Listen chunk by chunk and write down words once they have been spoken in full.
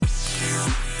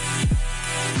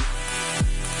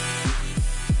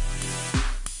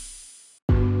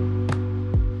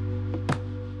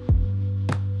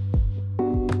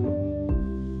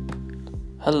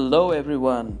Hello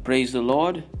everyone, praise the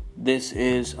Lord. This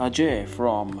is Ajay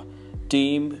from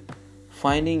Team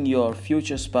Finding Your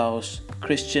Future Spouse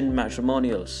Christian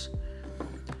Matrimonials.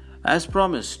 As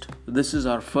promised, this is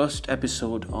our first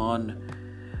episode on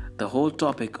the whole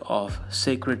topic of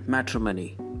sacred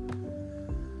matrimony.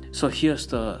 So here's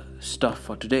the stuff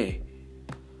for today.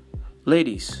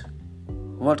 Ladies,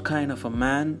 what kind of a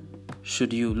man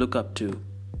should you look up to?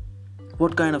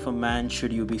 What kind of a man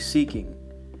should you be seeking?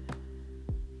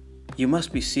 You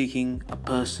must be seeking a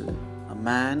person, a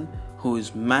man who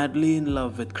is madly in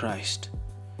love with Christ.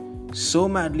 So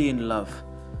madly in love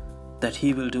that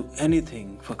he will do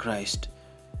anything for Christ.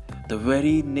 The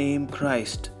very name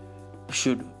Christ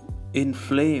should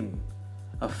inflame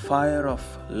a fire of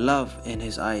love in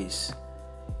his eyes.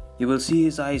 You will see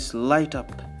his eyes light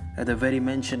up at the very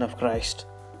mention of Christ.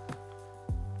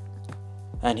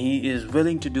 And he is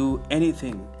willing to do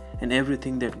anything and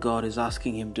everything that God is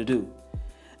asking him to do.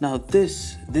 Now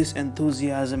this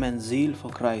enthusiasm and zeal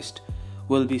for Christ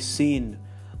will be seen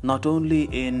not only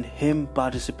in him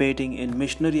participating in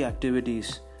missionary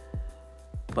activities,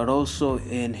 but also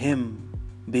in him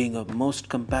being a most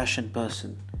compassionate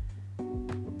person.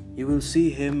 You will see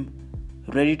him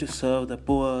ready to serve the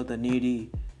poor, the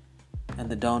needy, and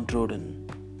the downtrodden.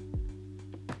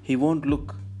 He won't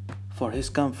look for his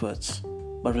comforts,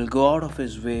 but will go out of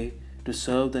his way to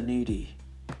serve the needy.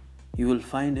 You will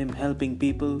find him helping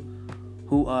people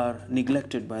who are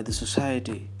neglected by the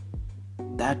society.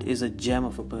 That is a gem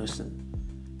of a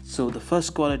person. So the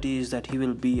first quality is that he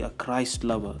will be a Christ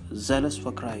lover, zealous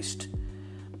for Christ.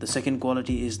 The second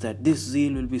quality is that this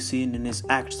zeal will be seen in his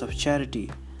acts of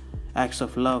charity, acts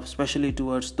of love, especially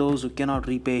towards those who cannot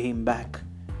repay him back.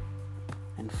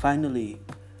 And finally,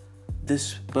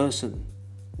 this person,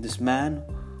 this man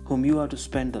whom you are to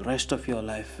spend the rest of your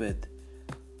life with,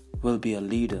 will be a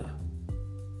leader.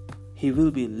 He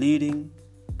will be leading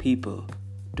people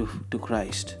to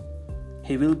Christ.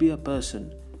 He will be a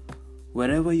person,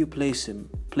 wherever you place him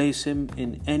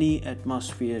in any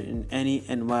atmosphere, in any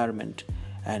environment,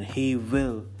 and he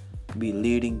will be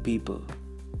leading people.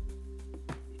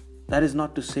 That is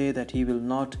not to say that he will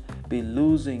not be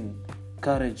losing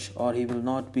courage or he will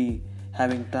not be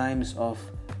having times of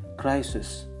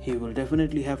crisis. He will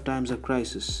definitely have times of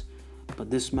crisis.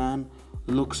 But this man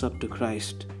looks up to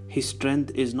Christ. His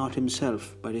strength is not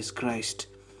himself, but is Christ.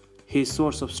 His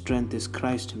source of strength is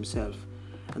Christ himself.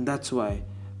 And that's why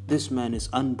this man is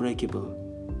unbreakable.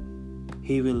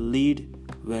 He will lead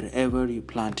wherever you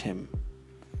plant him.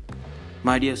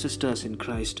 My dear sisters in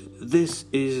Christ, this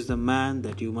is the man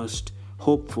that you must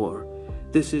hope for.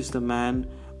 This is the man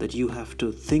that you have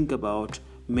to think about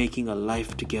making a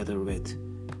life together with.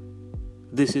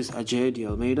 This is Ajay de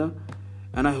Almeida,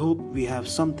 and I hope we have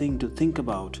something to think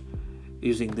about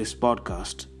using this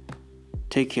podcast.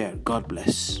 Take care. God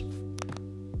bless.